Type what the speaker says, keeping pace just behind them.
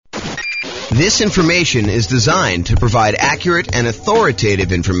This information is designed to provide accurate and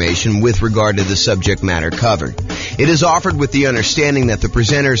authoritative information with regard to the subject matter covered. It is offered with the understanding that the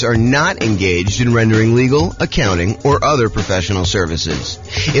presenters are not engaged in rendering legal, accounting, or other professional services.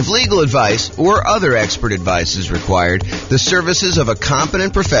 If legal advice or other expert advice is required, the services of a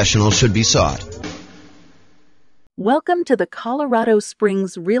competent professional should be sought. Welcome to the Colorado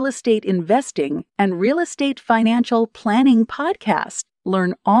Springs Real Estate Investing and Real Estate Financial Planning Podcast.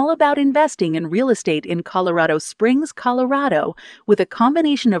 Learn all about investing in real estate in Colorado Springs, Colorado, with a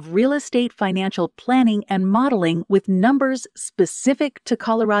combination of real estate financial planning and modeling with numbers specific to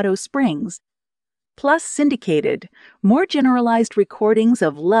Colorado Springs, plus syndicated, more generalized recordings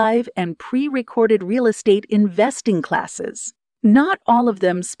of live and pre-recorded real estate investing classes, not all of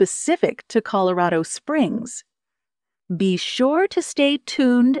them specific to Colorado Springs. Be sure to stay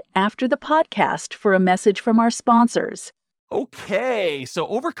tuned after the podcast for a message from our sponsors. Okay, so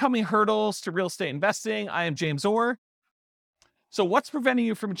overcoming hurdles to real estate investing. I am James Orr. So what's preventing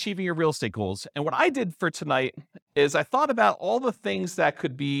you from achieving your real estate goals? And what I did for tonight is I thought about all the things that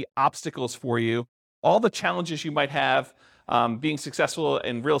could be obstacles for you, all the challenges you might have being successful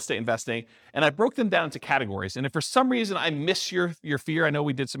in real estate investing, and I broke them down into categories. And if for some reason I miss your fear, I know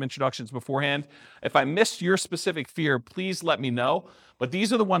we did some introductions beforehand. If I missed your specific fear, please let me know. But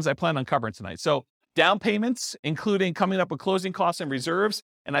these are the ones I plan on covering tonight. So down payments, including coming up with closing costs and reserves.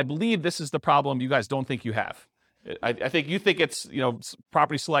 And I believe this is the problem you guys don't think you have. I think you think it's,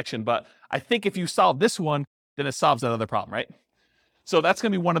 property selection, but I think if you solve this one, then it solves that other problem, right? So that's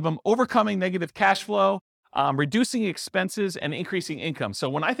going to be one of them. Overcoming negative cash flow, reducing expenses, and increasing income. So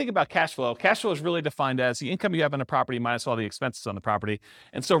when I think about cash flow is really defined as the income you have on a property minus all the expenses on the property.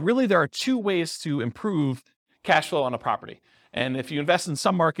 And so really there are two ways to improve cash flow on a property. And if you invest in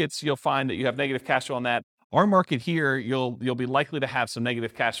some markets, you'll find that you have negative cash flow on that. Our market here, you'll be likely to have some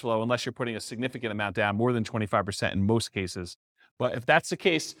negative cash flow unless you're putting a significant amount down, more than 25% in most cases. But if that's the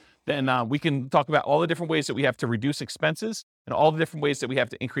case, then we can talk about all the different ways that we have to reduce expenses and all the different ways that we have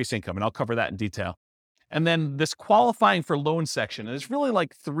to increase income. And I'll cover that in detail. And then this qualifying for loan section, and there's really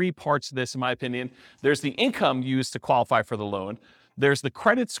like three parts to this, in my opinion. There's the income used to qualify for the loan. There's the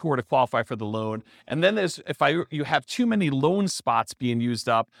credit score to qualify for the loan. And then there's, you have too many loan spots being used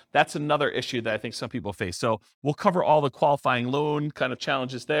up, that's another issue that I think some people face. So we'll cover all the qualifying loan kind of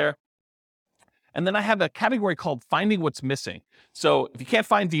challenges there. And then I have a category called finding what's missing. So if you can't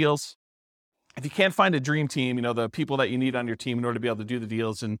find deals, if you can't find a dream team, the people that you need on your team in order to be able to do the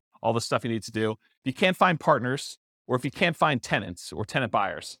deals and all the stuff you need to do, if you can't find partners, or if you can't find tenants or tenant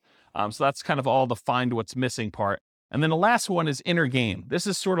buyers. So that's kind of all the find what's missing part. And then the last one is inner game. This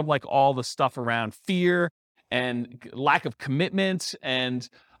is sort of like all the stuff around fear and lack of commitment and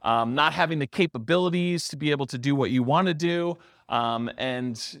not having the capabilities to be able to do what you want to do,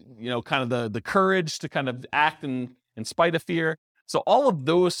 and kind of the courage to kind of act in spite of fear. So all of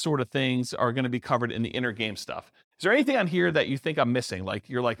those sort of things are going to be covered in the inner game stuff. Is there anything on here that you think I'm missing? Like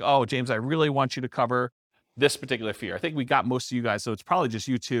you're like, oh, James, I really want you to cover this particular fear. I think we got most of you guys, so it's probably just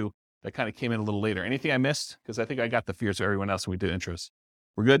you two that kind of came in a little later. Anything I missed? Because I think I got the fears of everyone else when we did intros.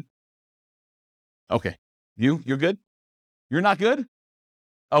 We're good? Okay. You're good? You're not good?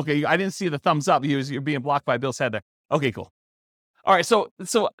 Okay, I didn't see the thumbs up. You're being blocked by Bill's head there. Okay, cool. All right, so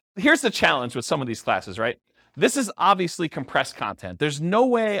here's the challenge with some of these classes, right? This is obviously compressed content. There's no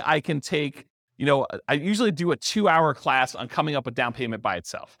way I can take, I usually do a 2-hour class on coming up with down payment by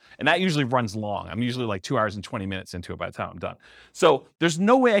itself. And that usually runs long. I'm usually like 2 hours and 20 minutes into it by the time I'm done. So there's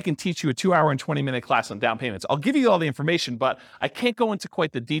no way I can teach you a 2-hour and 20-minute class on down payments. I'll give you all the information, but I can't go into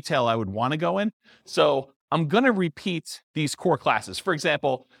quite the detail I would want to go in. So I'm going to repeat these core classes. For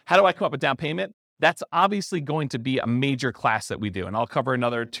example, how do I come up with down payment? That's obviously going to be a major class that we do. And I'll cover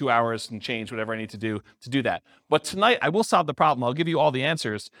another 2 hours and change whatever I need to do that. But tonight I will solve the problem. I'll give you all the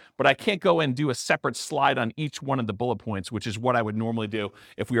answers, but I can't go and do a separate slide on each one of the bullet points, which is what I would normally do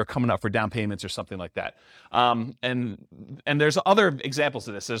if we were coming up for down payments or something like that. And there's other examples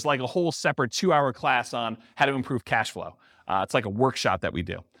of this. There's like a whole separate 2-hour class on how to improve cash flow. It's like a workshop that we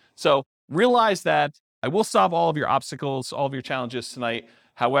do. So realize that I will solve all of your obstacles, all of your challenges tonight.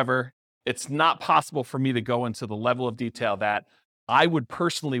 However, it's not possible for me to go into the level of detail that I would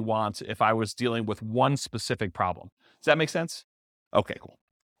personally want if I was dealing with one specific problem. Does that make sense? Okay, cool.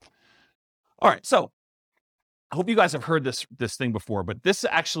 All right, so I hope you guys have heard this thing before, but this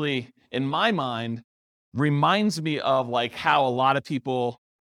actually, in my mind, reminds me of like how a lot of people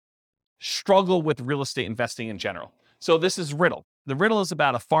struggle with real estate investing in general. So this is riddle. The riddle is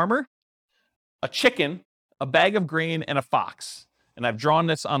about a farmer, a chicken, a bag of grain, and a fox. And I've drawn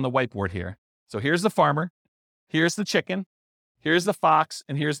this on the whiteboard here. So here's the farmer, here's the chicken, Here's the fox,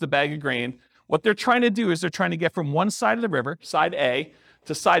 and here's the bag of grain. What they're trying to do is they're trying to get from one side of the river, side A,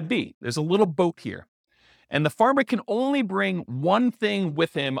 to side B. There's a little boat here. And the farmer can only bring one thing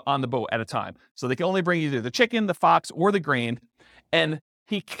with him on the boat at a time. So they can only bring either the chicken, the fox, or the grain. And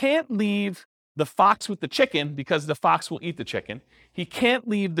he can't leave the fox with the chicken because the fox will eat the chicken. He can't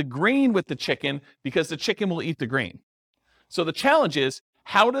leave the grain with the chicken because the chicken will eat the grain. So the challenge is,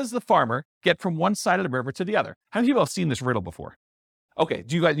 how does the farmer get from one side of the river to the other? How many people have seen this riddle before? Okay,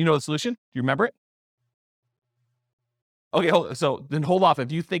 do you guys, know the solution? Do you remember it? Okay, so then hold off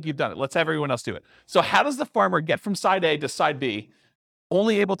if you think you've done it. Let's have everyone else do it. So how does the farmer get from side A to side B,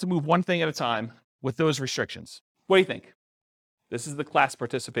 only able to move one thing at a time with those restrictions? What do you think? This is the class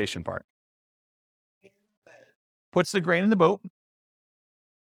participation part. Puts the grain in the boat.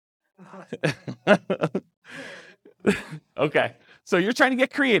 Okay, so you're trying to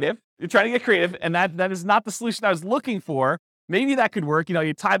get creative. And that is not the solution I was looking for. Maybe that could work.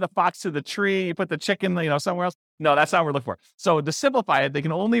 You tie the fox to the tree, you put the chicken, somewhere else. No, that's not what we're looking for. So to simplify it, they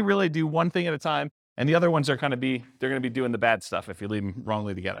can only really do one thing at a time, and the other ones are they're going to be doing the bad stuff if you leave them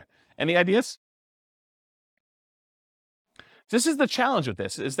wrongly together. Any ideas? This is the challenge with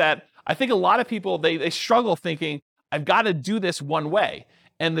this, is that I think a lot of people, they struggle thinking, I've got to do this one way.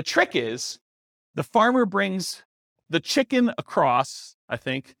 And the trick is, the farmer brings the chicken across, I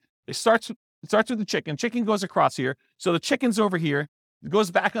think. It starts with the chicken. Chicken goes across here. So the chicken's over here,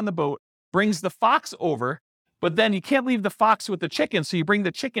 goes back on the boat, brings the fox over, but then you can't leave the fox with the chicken, so you bring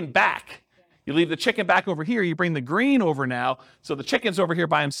the chicken back. You leave the chicken back over here, you bring the grain over now, so the chicken's over here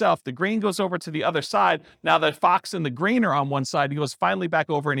by himself. The grain goes over to the other side. Now the fox and the grain are on one side. He goes finally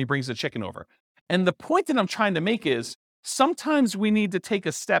back over and he brings the chicken over. And the point that I'm trying to make is, sometimes we need to take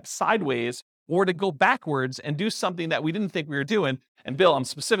a step sideways or to go backwards and do something that we didn't think we were doing. And Bill, I'm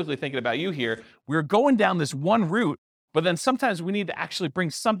specifically thinking about you here. We're going down this one route, but then sometimes we need to actually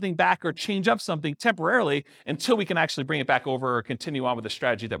bring something back or change up something temporarily until we can actually bring it back over or continue on with the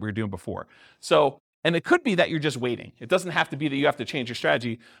strategy that we were doing before. So, and it could be that you're just waiting. It doesn't have to be that you have to change your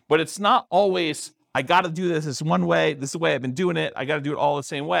strategy, but it's not always, I got to do this one way. This is the way I've been doing it. I got to do it all the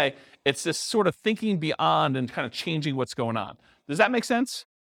same way. It's this sort of thinking beyond and kind of changing what's going on. Does that make sense?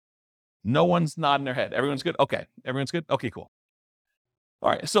 No one's nodding their head. Everyone's good? Okay. Everyone's good? Okay, cool. All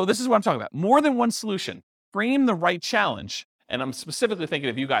right. So this is what I'm talking about. More than one solution. Frame the right challenge. And I'm specifically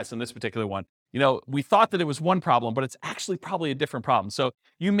thinking of you guys in this particular one. We thought that it was one problem, but it's actually probably a different problem. So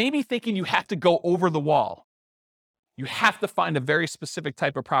you may be thinking you have to go over the wall. You have to find a very specific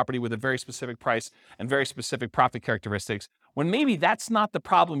type of property with a very specific price and very specific profit characteristics, when maybe that's not the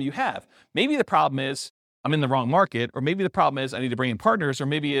problem you have. Maybe the problem is, I'm in the wrong market, or maybe the problem is I need to bring in partners, or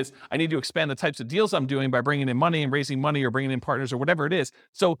maybe is I need to expand the types of deals I'm doing by bringing in money and raising money or bringing in partners or whatever it is.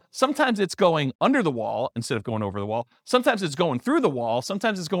 So sometimes it's going under the wall instead of going over the wall. Sometimes it's going through the wall.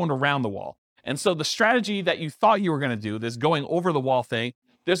 Sometimes it's going around the wall. And so the strategy that you thought you were going to do, this going over the wall thing,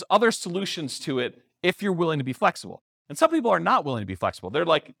 there's other solutions to it if you're willing to be flexible. And some people are not willing to be flexible. They're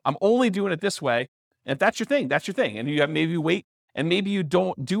like, I'm only doing it this way. And if that's your thing, that's your thing. And you have maybe wait, and maybe you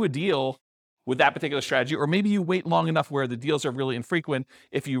don't do a deal with that particular strategy, or maybe you wait long enough where the deals are really infrequent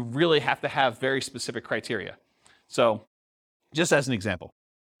if you really have to have very specific criteria. So just as an example.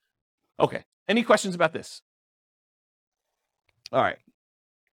 Okay, any questions about this? All right.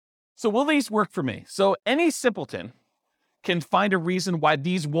 So will these work for me? So any simpleton can find a reason why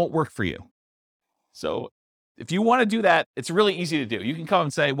these won't work for you. So if you want to do that, it's really easy to do. You can come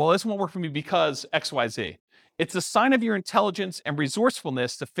and say, well, this won't work for me because X, Y, Z. It's a sign of your intelligence and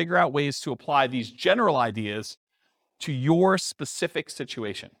resourcefulness to figure out ways to apply these general ideas to your specific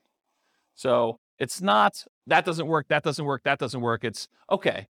situation. So it's not, that doesn't work, that doesn't work, that doesn't work. It's,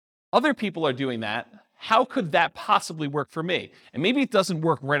 okay, other people are doing that. How could that possibly work for me? And maybe it doesn't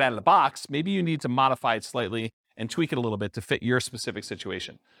work right out of the box. Maybe you need to modify it slightly and tweak it a little bit to fit your specific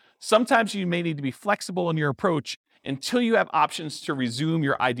situation. Sometimes you may need to be flexible in your approach until you have options to resume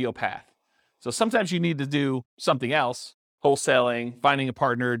your ideal path. So sometimes you need to do something else, wholesaling, finding a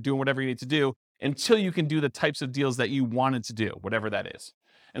partner, doing whatever you need to do until you can do the types of deals that you wanted to do, whatever that is.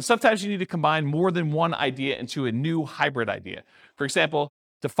 And sometimes you need to combine more than one idea into a new hybrid idea. For example,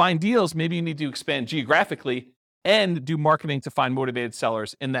 to find deals, maybe you need to expand geographically and do marketing to find motivated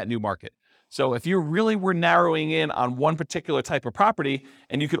sellers in that new market. So if you really were narrowing in on one particular type of property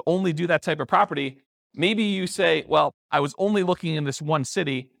and you could only do that type of property, maybe you say, well, I was only looking in this one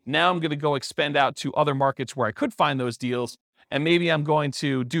city. Now I'm going to go expand out to other markets where I could find those deals. And maybe I'm going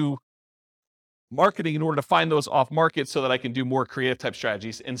to do marketing in order to find those off market so that I can do more creative type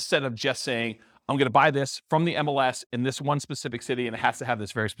strategies instead of just saying, I'm going to buy this from the MLS in this one specific city and it has to have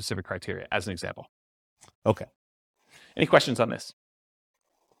this very specific criteria, as an example. Okay. Any questions on this?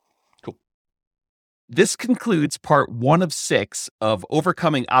 Cool. This concludes part 1 of 6 of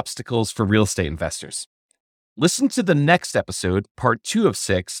Overcoming Obstacles for Real Estate Investors. Listen to the next episode, part 2 of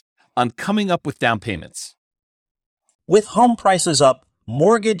 6, on coming up with down payments. With home prices up,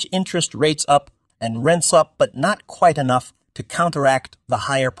 mortgage interest rates up, and rents up, but not quite enough to counteract the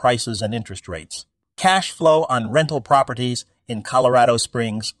higher prices and interest rates, cash flow on rental properties in Colorado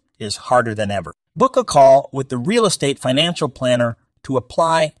Springs is harder than ever. Book a call with the Real Estate Financial Planner to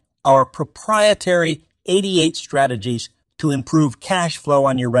apply our proprietary 88 strategies to improve cash flow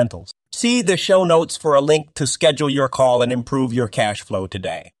on your rentals. See the show notes for a link to schedule your call and improve your cash flow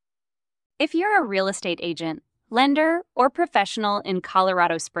today. If you're a real estate agent, lender, or professional in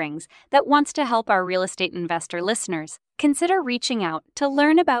Colorado Springs that wants to help our real estate investor listeners, consider reaching out to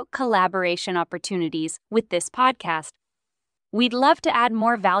learn about collaboration opportunities with this podcast. We'd love to add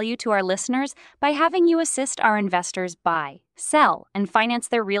more value to our listeners by having you assist our investors buy, sell, and finance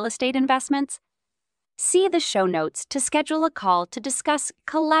their real estate investments. See the show notes to schedule a call to discuss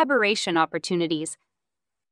collaboration opportunities